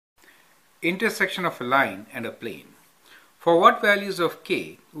Intersection of a line and a plane. For what values of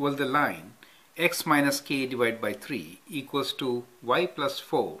k will the line x minus k divided by 3 equals to y plus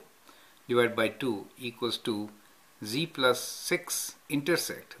 4 divided by 2 equals to z plus 6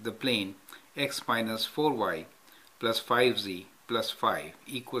 intersect the plane x minus 4y plus 5z plus 5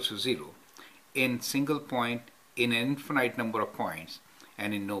 equals to 0 in single point, in an infinite number of points,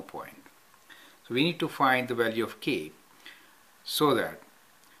 and in no point? So we need to find the value of k so that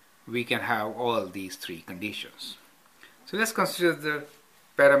we can have all these three conditions. So let's consider the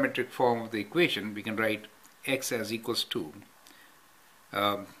parametric form of the equation. We can write x as equals to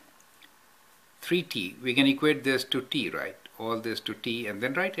 3t. We can equate this to t, right? All this to t, and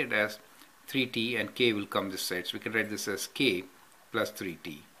then write it as 3t, and k will come this side. So we can write this as k plus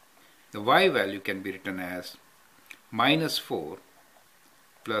 3t. The y value can be written as minus 4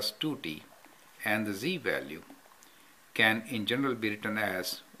 plus 2t, and the z value can in general be written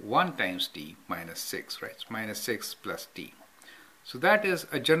as 1 times t minus 6, right? So minus 6 plus t. So that is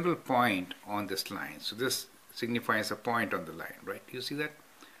a general point on this line. So this signifies a point on the line, right? You see that?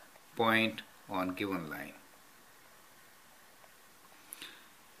 Point on given line.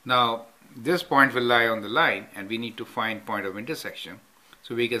 Now this point will lie on the line, and we need to find point of intersection.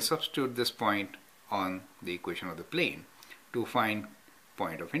 So we can substitute this point on the equation of the plane to find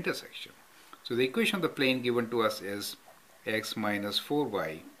point of intersection. So the equation of the plane given to us is x minus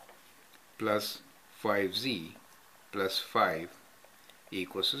 4y plus 5z plus 5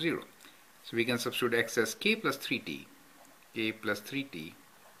 equals to 0. So we can substitute x as k plus 3t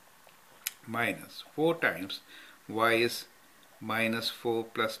minus 4 times y is minus 4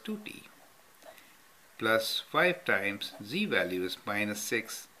 plus 2t plus 5 times z value is minus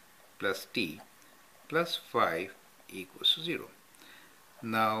 6 plus t plus 5 equals to 0.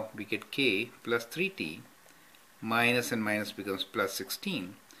 Now we get k plus 3t, minus and minus becomes plus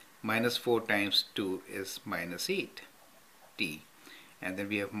 16, minus 4 times 2 is minus 8t, and then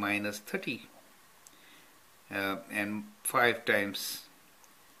we have minus 30, and 5 times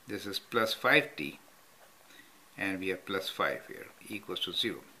this is plus 5t, and we have plus 5 here, equals to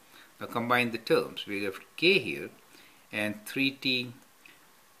 0. Now combine the terms. We have k here and 3t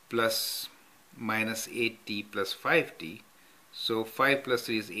plus minus 8t plus 5t. So 5 plus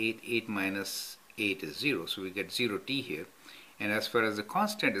 3 is 8, 8 minus 8 is 0. So we get 0t here. And as far as the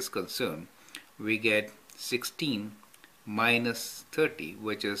constant is concerned, we get 16 minus 30,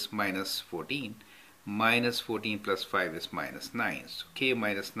 which is minus 14. Minus 14 plus 5 is minus 9. So k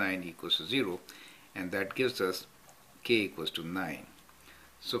minus 9 equals to 0. And that gives us k equals to 9.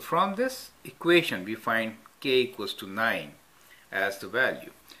 So from this equation, we find k equals to 9 as the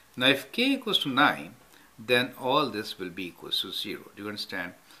value. Now if k equals to 9, then all this will be equals to 0. Do you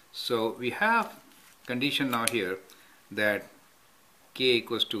understand? So we have condition now here that k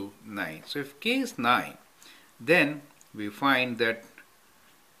equals to 9. So if k is 9, then we find that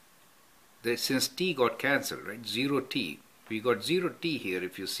since t got cancelled, right, 0t, we got 0t here.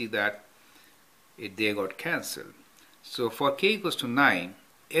 If you see that, they got cancelled. So for k equals to 9,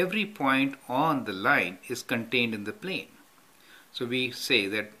 every point on the line is contained in the plane. So we say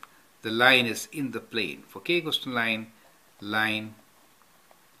that the line is in the plane. For k equals to 9, line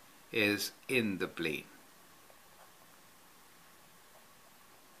is in the plane.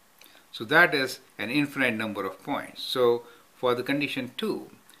 So that is an infinite number of points. So for the condition 2,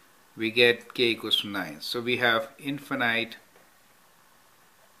 we get k equals to 9. So we have infinite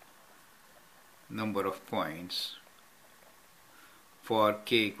number of points for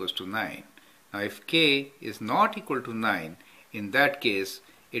k equals to 9. Now if k is not equal to 9, in that case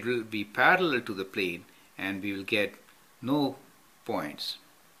it will be parallel to the plane and we will get no points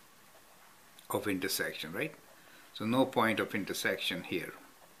of intersection, right? So no point of intersection here.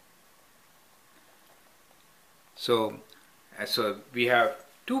 So we have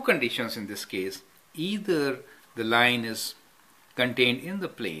two conditions in this case. Either the line is contained in the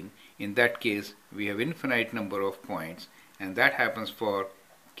plane, in that case we have infinite number of points, and that happens for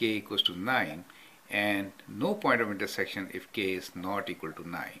k equals to 9, and no point of intersection if k is not equal to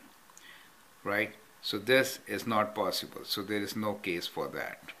 9, right? So this is not possible. So there is no case for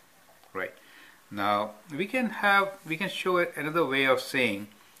that, right? Now we can show another way of saying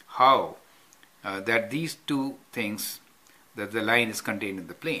how that these two things, that the line is contained in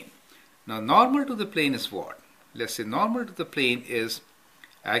the plane. Now normal to the plane is what? Let's say normal to the plane is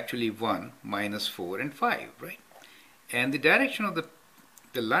actually 1, minus 4 and 5, right? And the direction of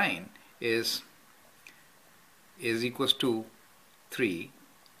the line is equals to 3,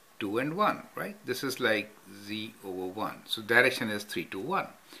 2 and 1, right? This is like z over 1. So direction is 3, 2, 1.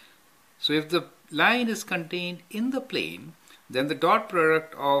 So if the line is contained in the plane, then the dot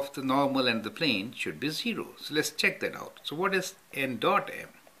product of the normal and the plane should be 0. So let's check that out. So what is n dot m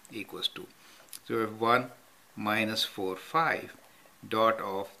equals to? So we have 1 minus 4, 5 dot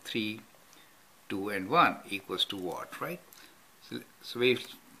of 3, 2 and 1 equals to what, right? So we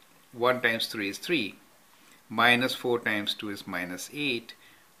 1 times 3 is 3, minus 4 times 2 is minus 8,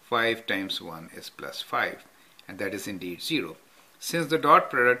 5 times 1 is plus 5, and that is indeed 0. Since the dot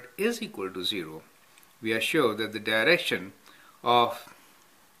product is equal to 0, we are sure that the direction of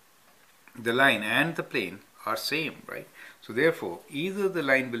the line and the plane are same, right? So therefore, either the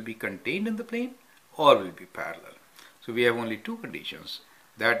line will be contained in the plane or will be parallel. So we have only two conditions.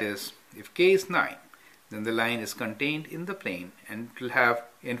 That is, if k is 9, then the line is contained in the plane and it will have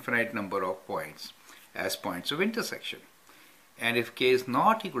infinite number of points as points of intersection. And if k is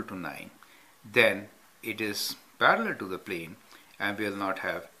not equal to 9, then it is parallel to the plane and will not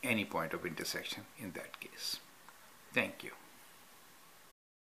have any point of intersection in that case. Thank you.